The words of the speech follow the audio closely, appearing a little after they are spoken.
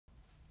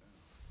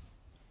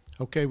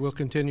Okay, we'll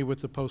continue with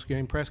the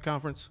post-game press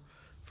conference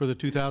for the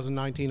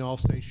 2019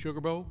 Allstate Sugar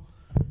Bowl.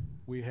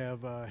 We have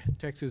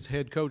Texas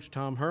head coach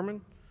Tom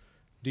Herman,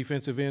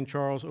 defensive end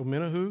Charles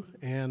Omenihu,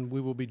 and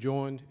we will be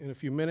joined in a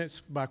few minutes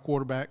by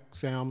quarterback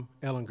Sam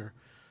Ehlinger.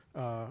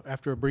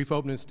 After a brief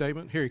opening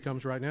statement, here he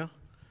comes right now.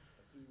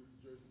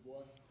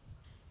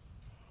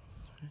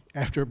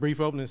 After a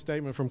brief opening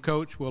statement from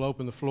Coach, we'll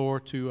open the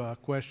floor to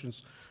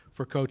questions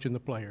for Coach and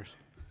the players.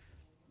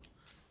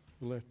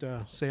 We'll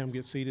let Sam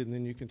get seated, and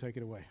then you can take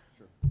it away.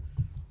 Sure.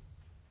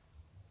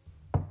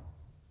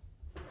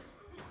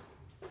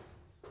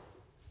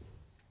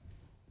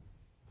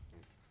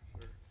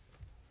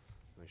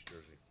 Nice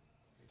jersey.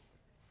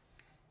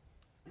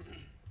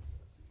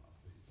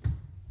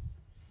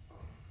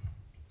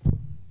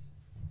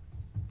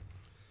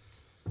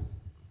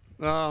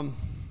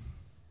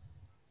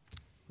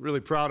 Really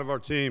proud of our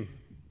team.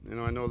 You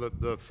know, I know that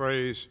the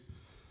phrase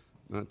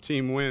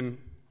team win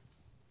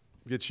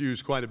gets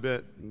used quite a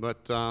bit,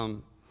 but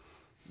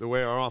the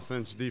way our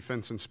offense,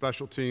 defense, and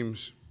special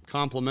teams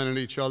complemented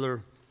each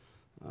other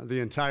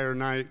the entire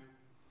night,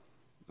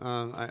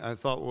 I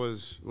thought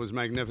was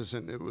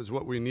magnificent. It was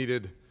what we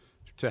needed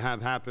to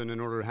have happen in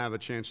order to have a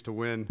chance to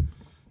win.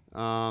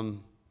 I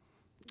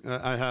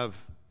have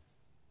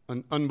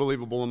an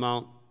unbelievable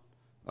amount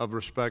of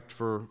respect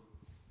for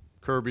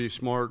Kirby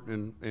Smart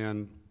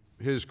and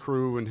his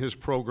crew and his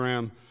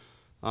program,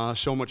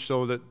 so much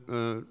so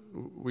that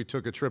we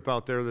took a trip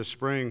out there this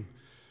spring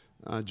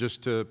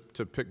just to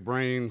pick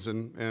brains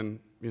and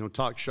you know,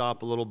 talk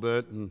shop a little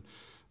bit. And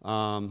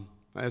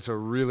it's a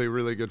really,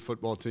 really good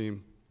football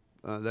team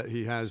that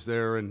he has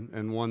there,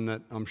 and one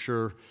that I'm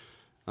sure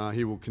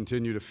he will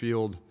continue to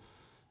field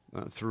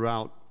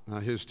throughout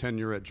his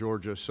tenure at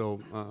Georgia. So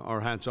our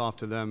hats off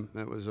to them.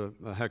 That was a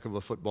heck of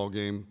a football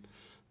game.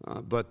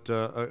 But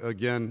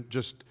again,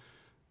 just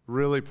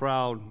really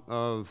proud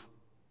of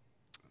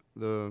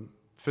the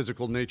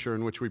physical nature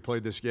in which we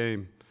played this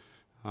game.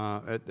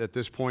 At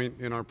this point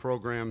in our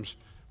program's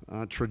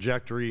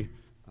trajectory,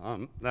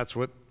 that's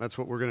what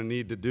we're going to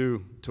need to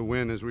do to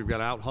win. Is we've got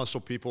to out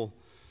hustle people,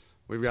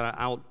 we've got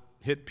to out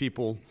hit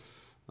people,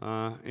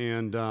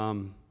 and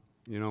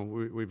you know,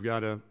 we've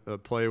got to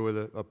play with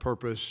a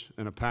purpose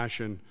and a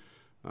passion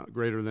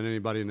greater than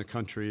anybody in the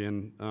country.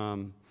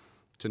 And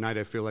tonight,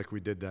 I feel like we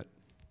did that.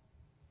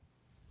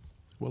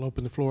 We'll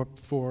open the floor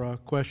for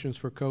questions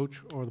for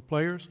Coach or the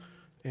players.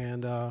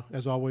 And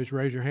as always,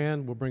 raise your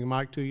hand. We'll bring a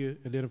mic to you.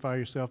 Identify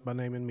yourself by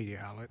name and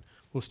media outlet.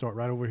 We'll start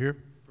right over here.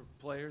 For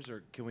players,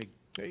 or can we?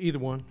 Either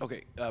one.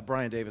 Okay.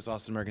 Brian Davis,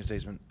 Austin American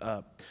Statesman.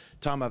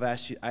 Tom, I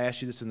asked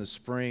you this in the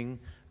spring,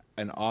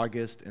 in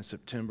August, and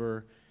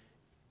September,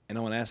 and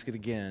I want to ask it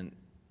again.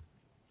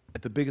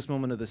 At the biggest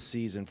moment of the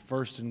season,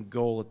 1st and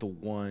goal at the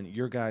 1,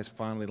 your guys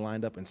finally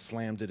lined up and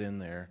slammed it in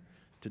there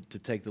to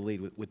take the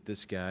lead with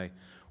this guy.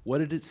 What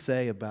did it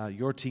say about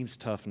your team's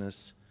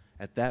toughness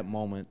at that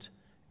moment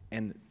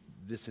and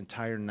this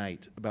entire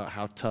night about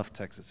how tough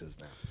Texas is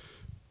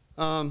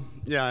now?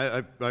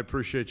 Yeah, I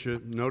appreciate you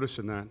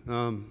noticing that.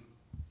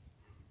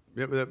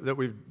 That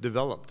we've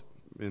developed,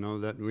 you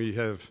know, that we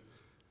have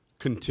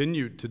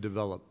continued to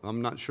develop.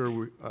 I'm not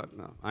sure,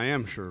 no, I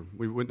am sure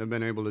we wouldn't have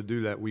been able to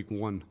do that week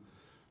 1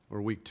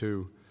 or week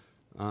 2,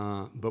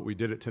 but we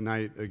did it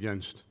tonight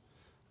against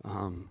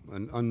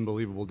an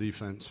unbelievable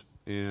defense.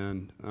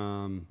 And,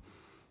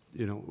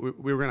 you know,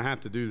 we were going to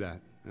have to do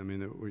that. I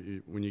mean,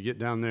 when you get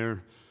down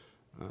there,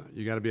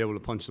 you got to be able to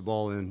punch the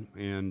ball in.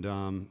 And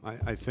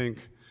I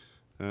think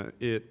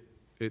it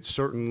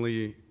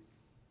certainly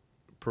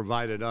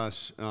provided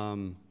us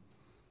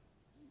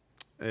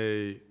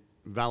a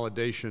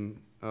validation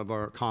of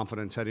our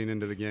confidence heading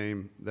into the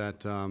game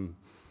that,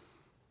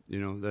 you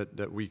know,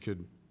 that we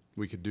could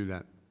do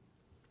that.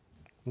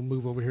 We'll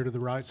move over here to the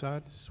right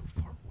side. So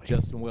far away.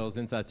 Justin Wells,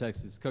 Inside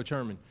Texas. Coach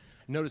Herman,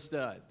 noticed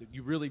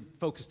you really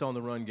focused on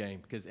the run game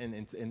because,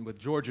 and with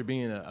Georgia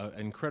being an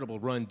incredible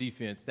run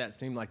defense, that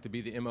seemed like to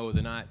be the MO of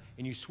the night.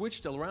 And you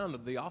switched around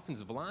the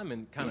offensive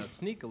linemen kind of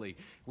sneakily.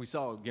 We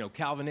saw, you know,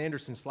 Calvin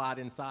Anderson slide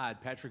inside,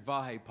 Patrick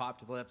Vahe pop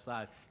to the left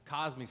side,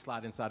 Cosme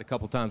slide inside a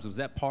couple times. Was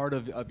that part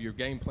of your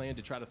game plan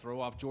to try to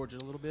throw off Georgia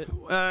a little bit?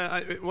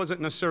 It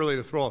wasn't necessarily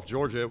to throw off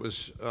Georgia. It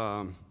was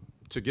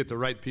to get the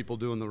right people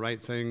doing the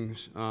right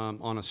things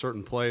on a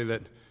certain play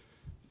that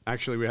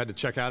actually we had to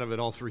check out of it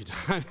all 3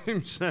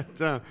 times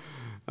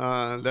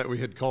that we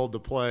had called the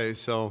play.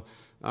 So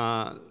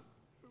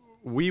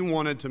we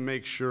wanted to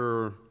make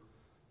sure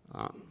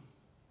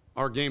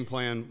our game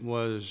plan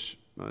was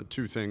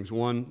 2 things.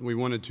 One, we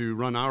wanted to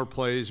run our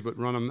plays, but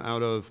run them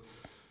out of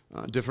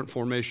different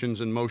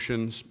formations and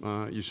motions.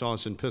 You saw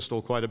us in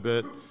pistol quite a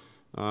bit.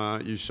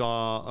 You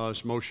saw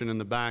us motion in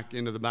the back,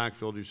 into the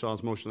backfield. You saw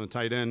us motion the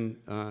tight end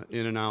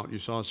in and out. You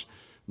saw us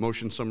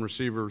motion some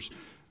receivers.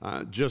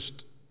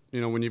 Just, you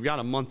know, when you've got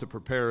a month to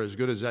prepare, as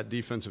good as that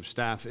defensive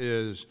staff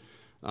is,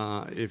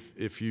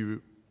 if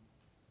you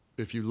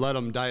let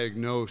them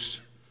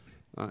diagnose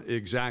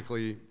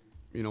exactly,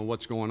 you know,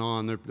 what's going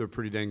on, they're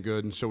pretty dang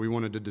good. And so we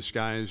wanted to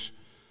disguise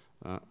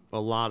a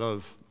lot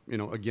of, you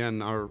know,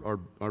 again,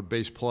 our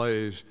base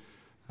plays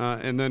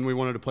And then we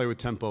wanted to play with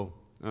tempo.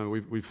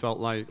 We felt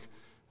like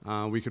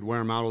we could wear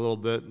them out a little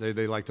bit.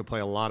 They like to play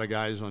a lot of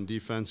guys on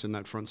defense in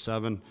that front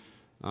seven,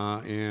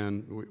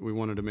 and we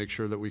wanted to make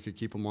sure that we could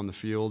keep them on the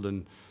field.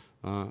 And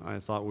I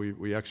thought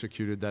we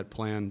executed that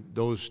plan,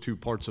 those two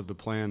parts of the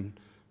plan,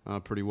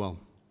 pretty well.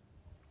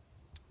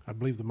 I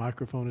believe the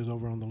microphone is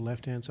over on the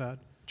left-hand side.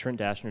 Trent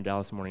Dashner,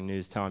 Dallas Morning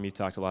News. Tom, you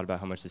talked a lot about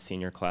how much the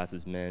senior class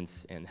has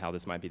meant and how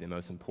this might be the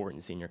most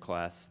important senior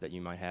class that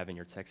you might have in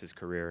your Texas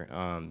career.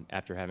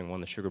 After having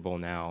won the Sugar Bowl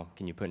now,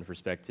 can you put in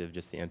perspective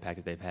just the impact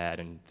that they've had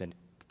and then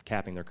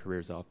capping their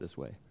careers off this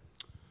way?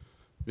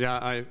 Yeah,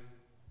 I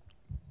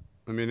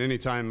mean,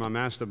 anytime I'm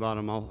asked about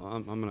them,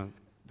 I'm going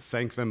to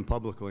thank them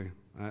publicly.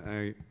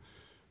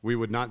 We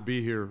would not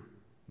be here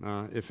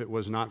if it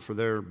was not for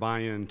their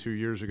buy-in 2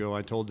 years ago.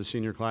 I told the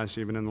senior class,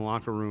 even in the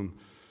locker room,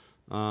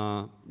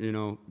 you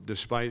know,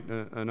 despite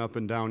an up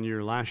and down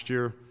year last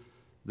year,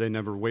 they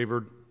never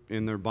wavered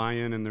in their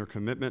buy-in and their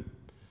commitment.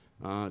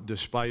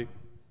 Despite,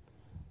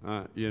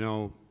 you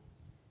know,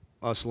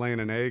 us laying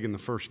an egg in the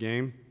first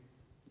game,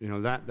 you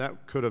know,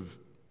 that could have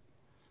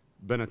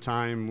been a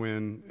time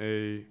when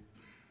a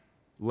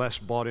less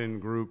bought-in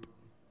group,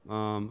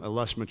 a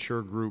less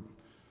mature group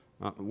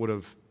would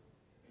have,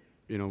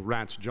 you know,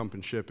 rats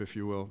jumping ship, if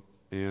you will.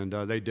 And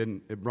they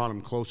didn't. It brought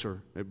them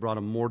closer. It brought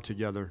them more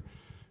together.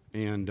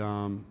 And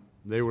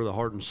they were the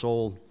heart and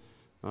soul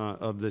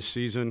of this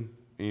season.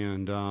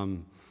 And,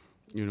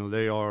 you know,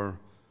 they are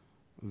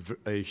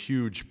a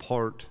huge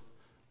part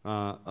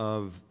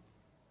or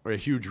a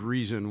huge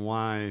reason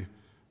why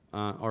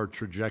our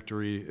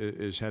trajectory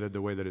is headed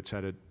the way that it's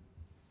headed.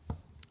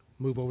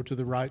 Move over to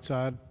the right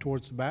side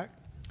towards the back.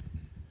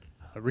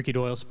 Ricky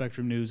Doyle,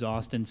 Spectrum News,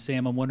 Austin.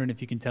 Sam, I'm wondering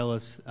if you can tell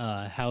us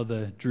how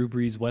the Drew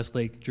Brees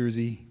Westlake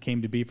jersey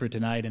came to be for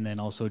tonight, and then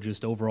also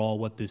just overall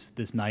what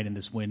this night and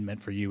this win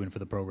meant for you and for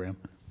the program.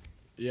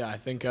 Yeah, I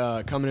think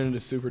coming into the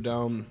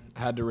Superdome, I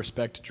had to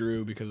respect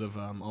Drew because of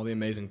all the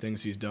amazing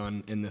things he's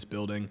done in this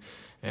building,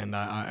 and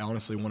I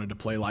honestly wanted to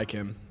play like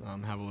him,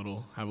 have a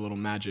little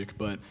magic,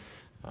 but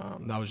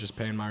that was just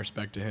paying my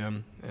respect to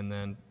him. And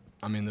then,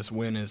 I mean, this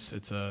win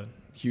it's a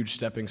huge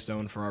stepping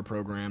stone for our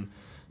program.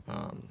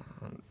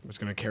 It's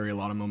going to carry a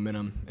lot of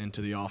momentum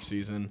into the off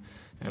season,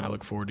 and I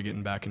look forward to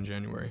getting back in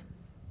January.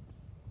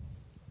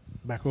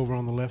 Back over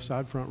on the left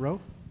side, front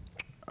row.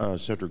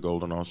 Cedric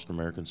Golden, Austin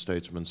American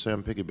Statesman.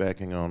 Sam,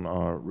 piggybacking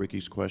on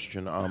Ricky's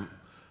question,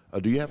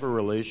 do you have a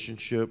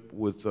relationship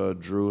with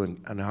Drew,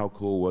 and how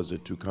cool was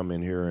it to come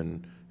in here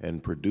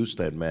and produce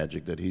that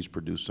magic that he's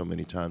produced so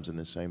many times in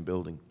this same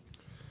building?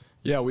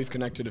 Yeah, we've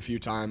connected a few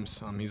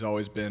times. He's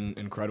always been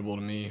incredible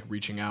to me,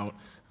 reaching out,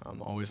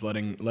 always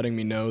letting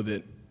me know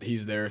that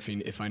he's there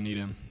if I need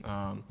him.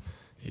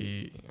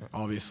 He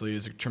obviously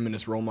is a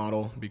tremendous role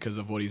model because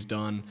of what he's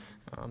done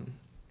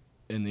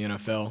in the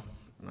NFL,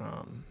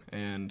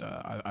 and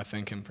I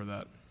thank him for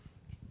that.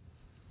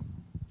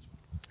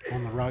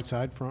 On the right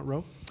side, front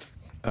row.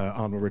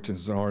 Arnold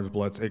Richardson, Orange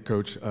Bloods. Hey,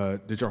 Coach,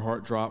 did your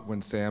heart drop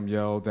when Sam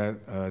yelled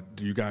that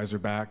you guys are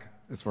back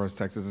as far as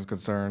Texas is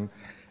concerned?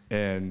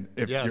 And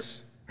if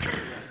yes.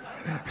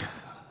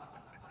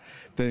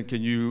 Then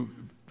can you,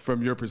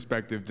 from your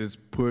perspective,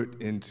 just put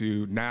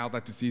into, now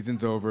that the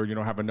season's over, you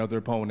don't have another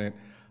opponent,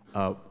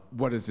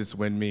 what does this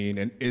win mean,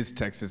 and is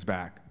Texas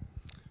back?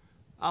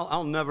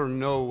 I'll never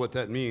know what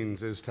that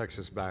means, is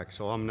Texas back,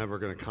 so I'm never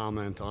going to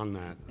comment on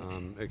that.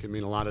 It can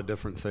mean a lot of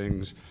different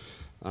things,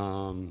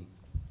 and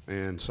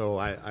so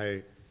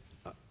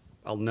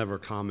I'll never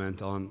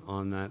comment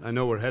on that. I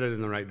know we're headed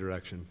in the right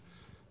direction.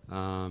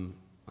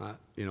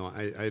 You know,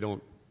 I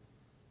don't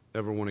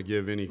ever want to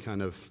give any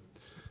kind of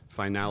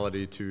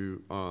finality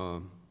to,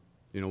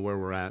 you know, where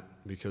we're at,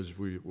 because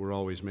we're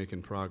always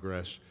making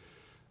progress.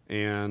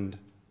 And,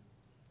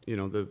 you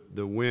know,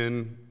 the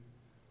win,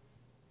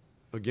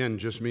 again,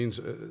 just means,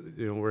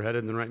 you know, we're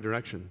headed in the right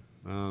direction.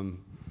 You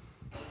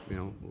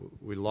know,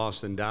 we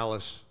lost in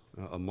Dallas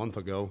a month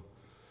ago,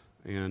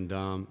 and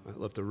it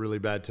left a really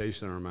bad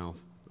taste in our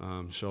mouth.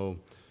 So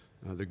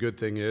the good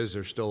thing is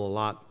there's still a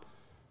lot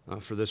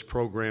for this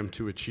program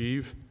to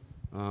achieve,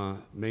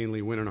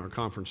 mainly winning our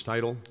conference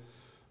title,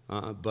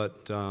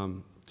 but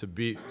to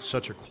beat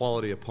such a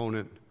quality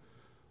opponent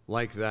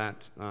like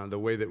that, the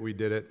way that we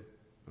did it,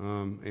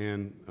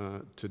 and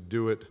to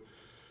do it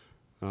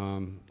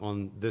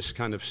on this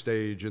kind of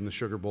stage in the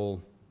Sugar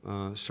Bowl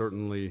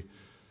certainly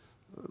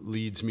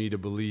leads me to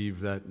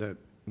believe that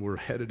we're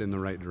headed in the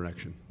right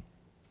direction.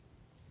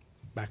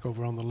 Back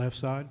over on the left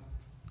side.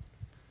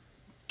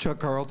 Chuck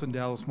Carlton,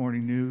 Dallas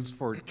Morning News.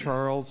 For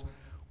Charles,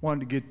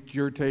 wanted to get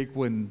your take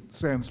when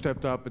Sam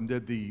stepped up and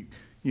did the,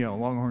 you know,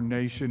 Longhorn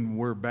Nation,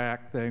 we're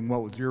back thing.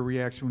 What was your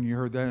reaction when you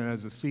heard that? And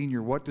as a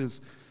senior, what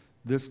does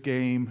this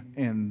game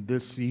and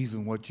this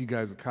season, what you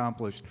guys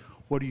accomplished,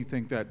 what do you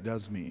think that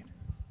does mean?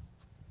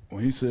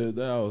 When he said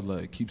that, I was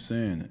like, keep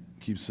saying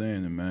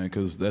it, man,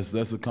 because that's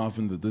the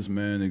confidence that this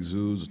man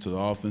exudes to the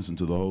offense and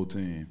to the whole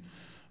team.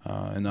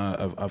 And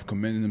I've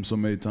commended him so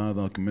many times,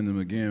 and I'll commend him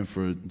again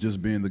for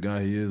just being the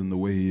guy he is and the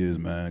way he is,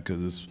 man,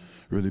 because it's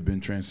really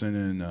been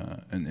transcendent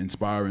and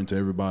inspiring to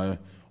everybody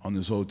on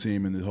this whole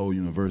team and this whole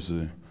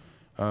university.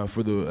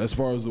 As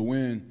far as the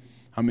win,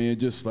 I mean, it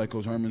just like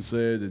Coach Herman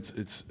said,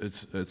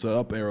 it's an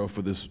up arrow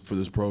for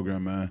this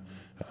program, man.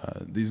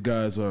 These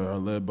guys are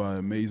led by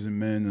amazing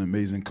men and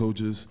amazing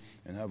coaches,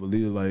 and have a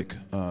leader like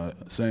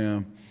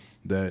Sam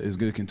that is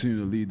going to continue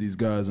to lead these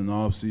guys in the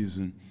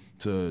offseason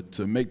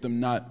to make them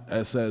not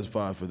as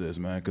satisfied for this,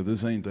 man, because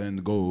this ain't the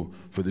end goal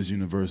for this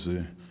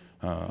university.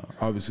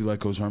 Obviously, like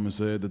Coach Herman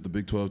said, that the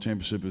Big 12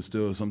 championship is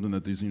still something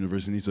that this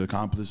university needs to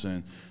accomplish,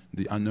 and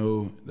I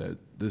know that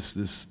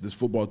this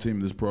football team,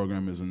 this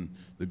program is in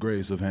the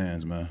greatest of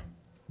hands, man.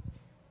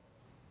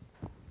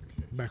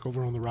 Back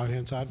over on the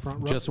right-hand side,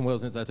 front row. Justin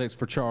Wells, Inside Text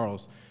for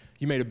Charles.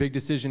 You made a big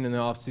decision in the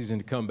offseason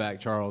to come back,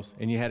 Charles,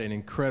 and you had an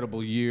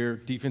incredible year,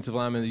 defensive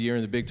lineman of the year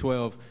in the Big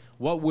 12.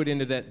 What went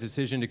into that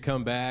decision to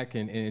come back,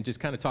 and just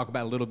kind of talk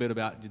about a little bit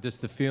about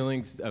just the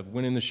feelings of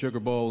winning the Sugar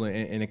Bowl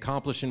and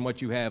accomplishing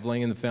what you have,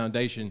 laying the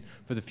foundation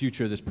for the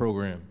future of this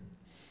program?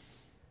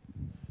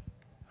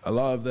 A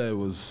lot of that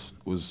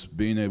was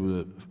being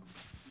able to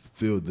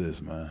feel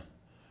this, man.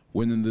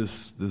 Winning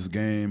this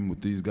game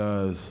with these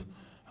guys,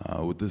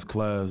 with this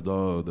class,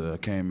 dog, that I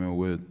came in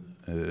with,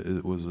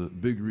 it was a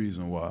big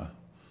reason why,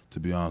 to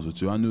be honest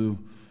with you. I knew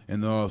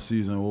in the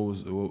offseason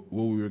what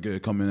we were going to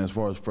come in as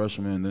far as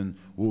freshmen, and then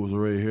what was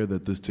already here,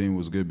 that this team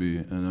was going to be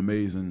an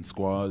amazing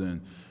squad,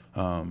 and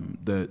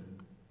that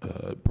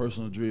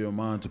personal dream of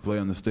mine to play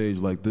on the stage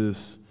like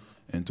this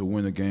and to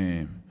win a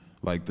game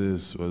like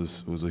this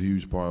was a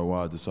huge part of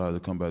why I decided to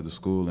come back to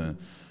school, and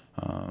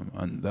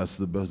that's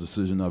the best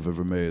decision I've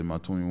ever made in my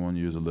 21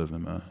 years of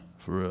living, man,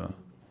 for real.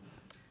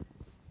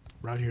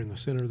 Right here in the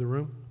center of the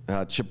room.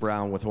 Chip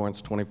Brown with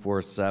Horns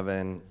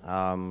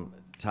 24/7.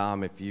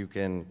 Tom, if you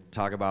can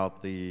talk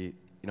about the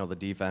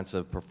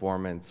defensive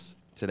performance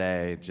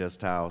today,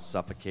 just how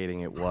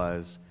suffocating it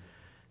was,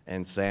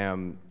 and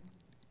Sam,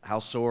 how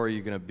sore are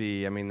you going to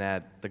be? I mean,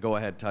 the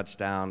go-ahead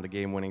touchdown, the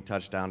game-winning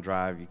touchdown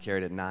drive, you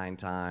carried it 9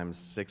 times,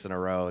 6 in a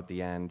row at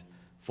the end,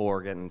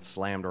 4 getting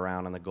slammed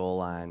around on the goal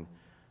line.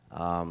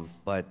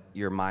 But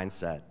your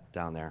mindset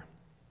down there.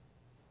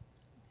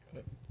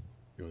 You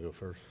want to go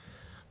first?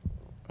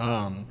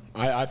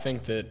 I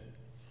think that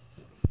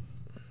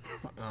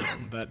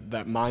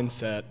that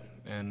mindset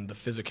and the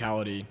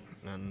physicality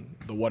and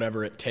the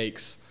whatever it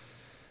takes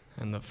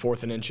and the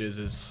 4th and inches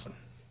is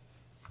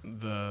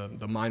the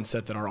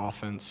mindset that our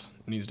offense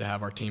needs to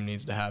have, our team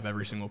needs to have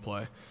every single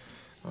play.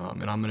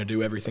 And I'm going to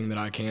do everything that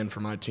I can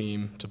for my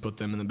team to put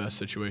them in the best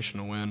situation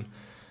to win.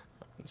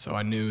 So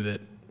I knew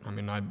that, I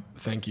mean, I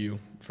thank you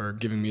for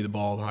giving me the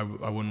ball. I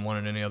wouldn't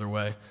want it any other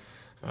way.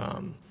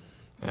 And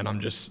I'm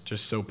just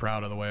so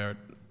proud of the way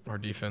our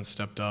defense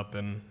stepped up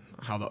and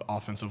how the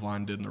offensive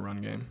line did in the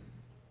run game.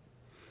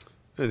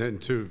 And then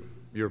to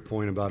your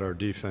point about our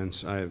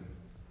defense,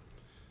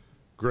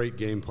 great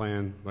game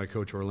plan by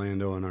Coach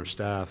Orlando and our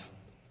staff,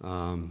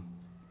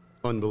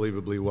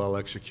 unbelievably well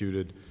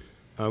executed.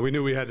 We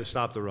knew we had to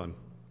stop the run.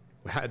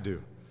 We had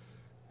to.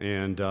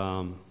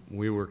 And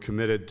we were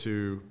committed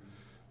to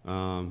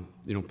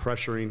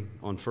pressuring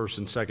on 1st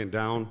and 2nd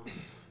down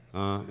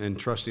and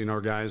trusting our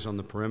guys on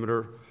the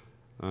perimeter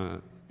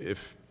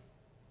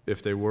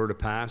if they were to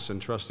pass,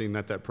 and trusting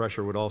that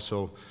pressure would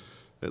also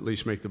at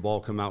least make the ball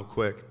come out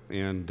quick.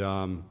 And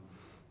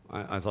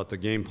I thought the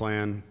game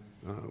plan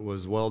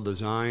was well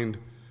designed,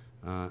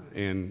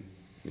 and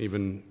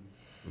even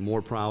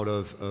more proud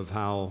of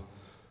how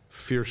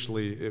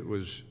fiercely it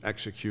was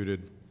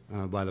executed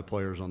by the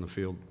players on the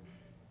field.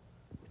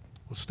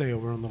 We'll stay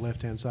over on the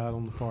left-hand side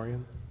on the far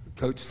end.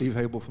 Coach Steve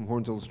Habel from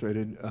Horns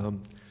Illustrated.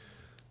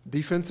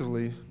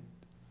 Defensively,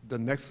 the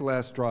next to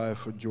last drive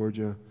for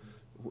Georgia,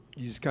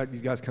 these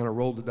guys kind of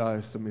rolled the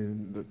dice. I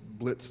mean, the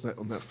blitz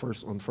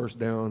on first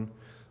down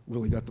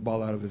really got the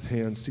ball out of his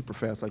hands super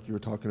fast, like you were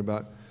talking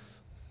about.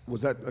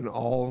 Was that an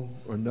all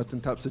or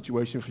nothing type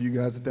situation for you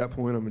guys at that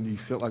point? I mean, do you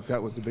feel like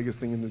that was the biggest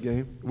thing in the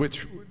game?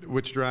 Which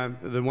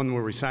drive? The one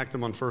where we sacked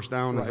them on 1st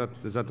down? Right.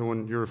 Is that the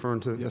one you're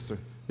referring to? Yes, sir.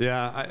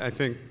 Yeah, I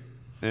think,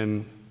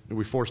 and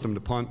we forced them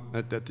to punt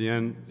at the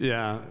end.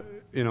 Yeah,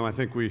 I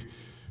think we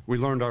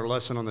learned our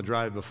lesson on the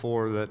drive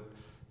before that,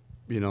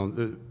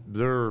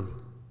 they're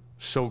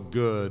so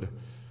good,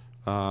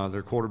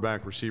 their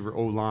quarterback, receiver,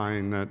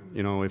 O-line, that,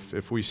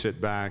 if we sit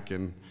back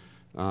and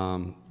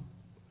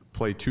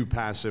play too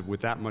passive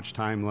with that much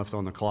time left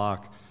on the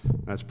clock,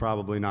 that's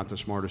probably not the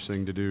smartest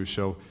thing to do.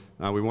 So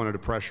we wanted to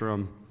pressure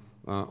them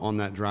on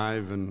that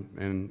drive,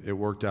 and it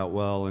worked out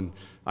well. And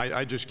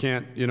I just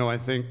can't, I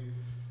think,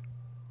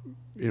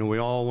 we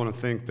all want to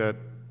think that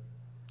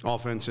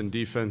offense and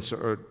defense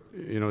are,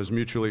 is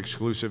mutually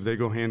exclusive. They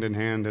go hand in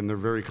hand, and they're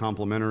very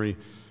complementary.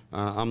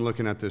 I'm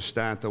looking at this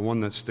stat, the one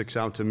that sticks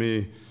out to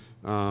me,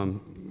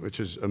 which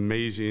is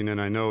amazing,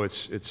 and I know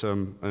it's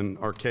an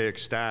archaic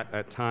stat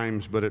at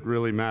times, but it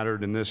really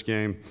mattered in this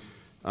game.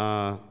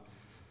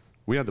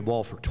 We had the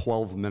ball for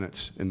 12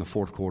 minutes in the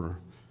 4th quarter.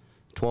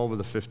 12 of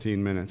the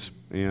 15 minutes.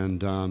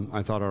 And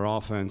I thought our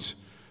offense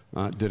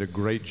did a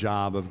great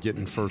job of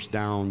getting first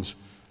downs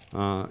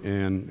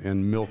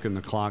and milking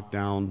the clock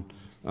down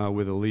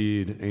with a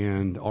lead.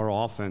 And our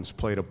offense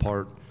played a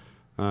part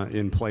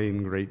in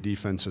playing great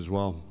defense as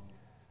well.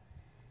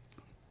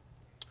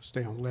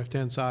 Stay on the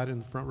left-hand side in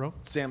the front row.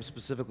 Sam,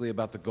 specifically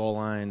about the goal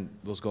line,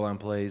 those goal line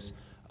plays,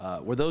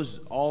 were those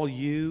all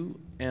you?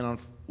 And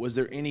was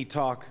there any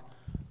talk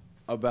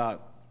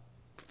about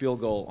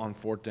field goal on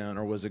 4th down,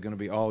 or was it going to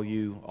be all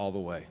you all the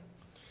way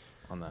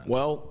on that?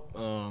 Well,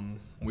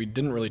 we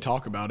didn't really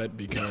talk about it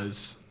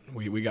because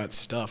we got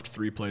stuffed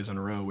 3 plays in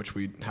a row, which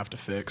we have to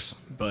fix.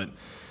 But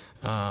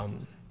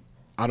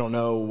I don't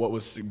know what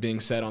was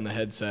being said on the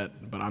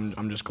headset, but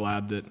I'm just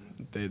glad that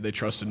they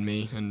trusted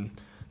me and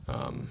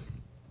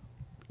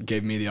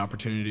gave me the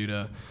opportunity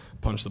to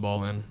punch the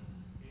ball in.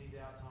 Any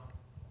doubt, Tom?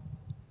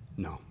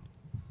 No.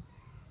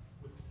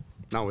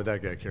 Not with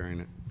that guy carrying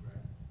it.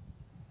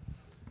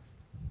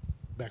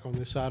 Back on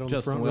this side on Justin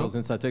the front Wells, row.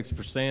 inside Texas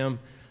for Sam.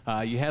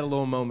 You had a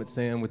little moment,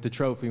 Sam, with the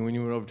trophy when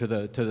you went over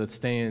to the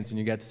stands and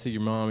you got to see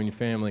your mom and your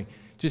family.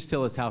 Just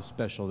tell us how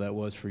special that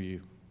was for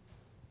you.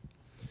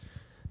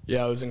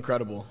 Yeah, it was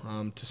incredible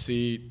to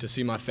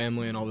see my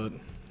family and all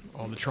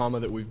the trauma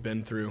that we've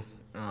been through.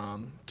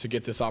 To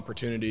get this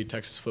opportunity,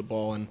 Texas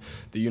football and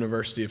the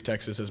University of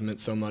Texas has meant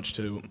so much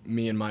to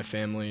me and my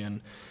family, and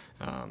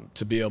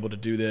to be able to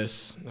do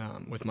this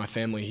with my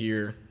family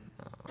here,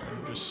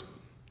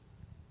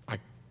 I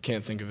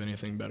can't think of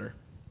anything better.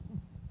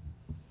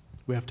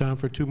 We have time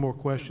for 2 more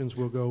questions.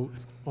 We'll go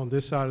on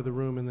this side of the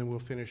room, and then we'll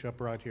finish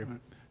up right here.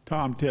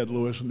 Tom, Ted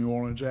Lewis, New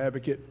Orleans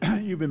Advocate.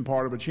 You've been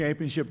part of a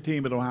championship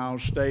team at Ohio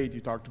State.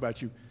 You talked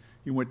about you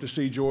went to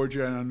see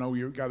Georgia, and I know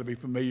you've got to be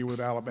familiar with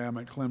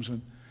Alabama and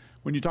Clemson.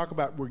 When you talk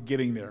about we're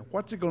getting there,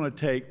 what's it going to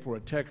take for a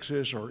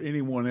Texas or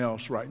anyone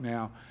else right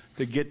now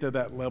to get to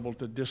that level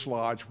to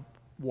dislodge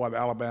what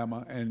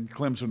Alabama and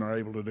Clemson are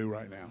able to do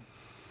right now?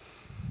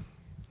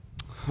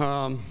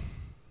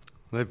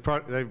 They've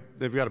got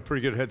a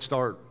pretty good head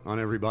start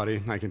on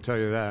everybody, I can tell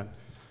you that.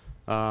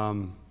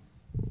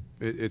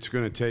 It's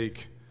going to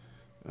take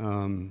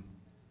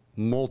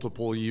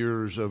multiple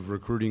years of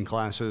recruiting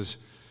classes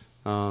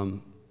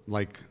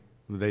like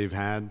they've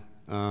had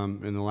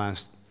in the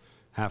last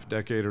half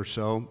decade or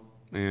so,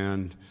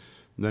 and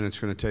then it's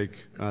going to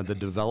take the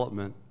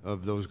development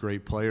of those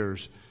great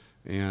players.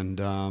 And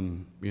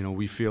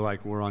we feel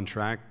like we're on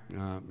track.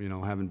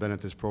 Having been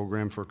at this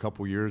program for a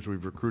couple years,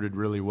 we've recruited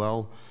really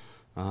well.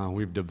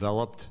 We've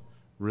developed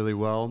really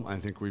well. I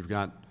think we've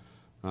got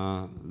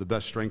the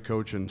best strength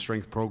coach and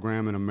strength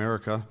program in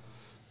America.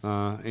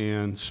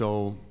 And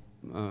so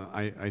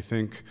I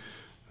think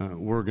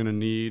we're going to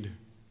need,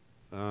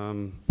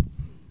 to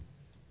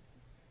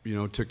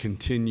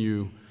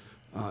continue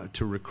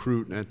to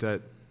recruit at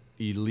that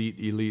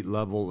elite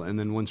level. And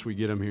then once we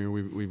get them here,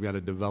 we've got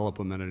to develop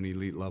them at an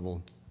elite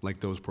level, like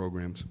those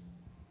programs.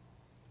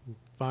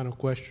 Final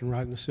question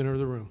right in the center of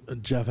the room.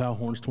 Jeff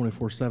Alhorns,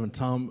 24/7.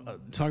 Tom,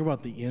 talk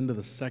about the end of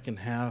the second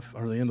half,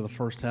 or the end of the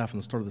first half and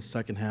the start of the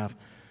second half.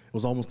 It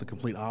was almost the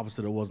complete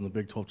opposite it was in the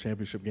Big 12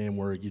 championship game,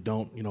 where they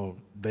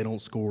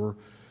don't score.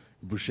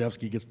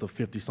 Bushevsky gets the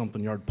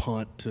 50-something yard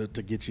punt to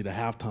get you to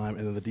halftime,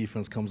 and then the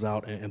defense comes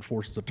out and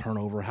forces a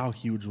turnover. How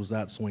huge was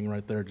that swing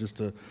right there, just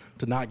to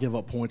not give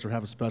up points or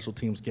have a special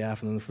teams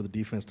gaff, and then for the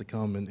defense to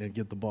come and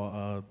get the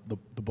ball, the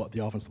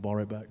offense the ball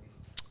right back?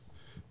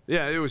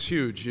 Yeah, it was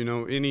huge.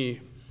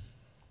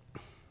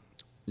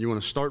 You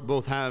want to start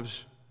both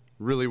halves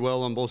really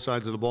well on both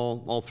sides of the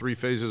ball, all 3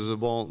 phases of the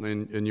ball,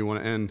 and you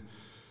want to end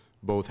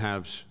both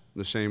halves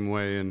the same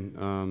way. And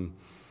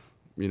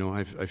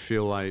I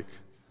feel like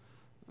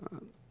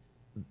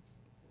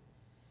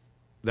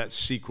that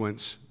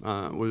sequence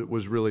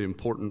was really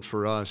important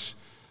for us,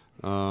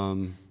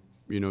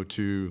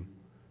 to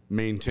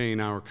maintain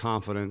our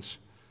confidence,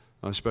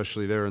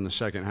 especially there in the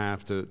second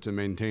half, to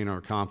maintain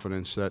our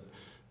confidence that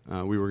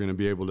we were going to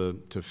be able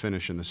to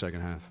finish in the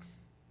second half.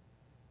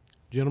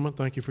 Gentlemen,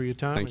 thank you for your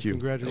time. Thank you.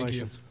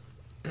 Congratulations.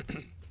 Thank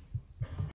you.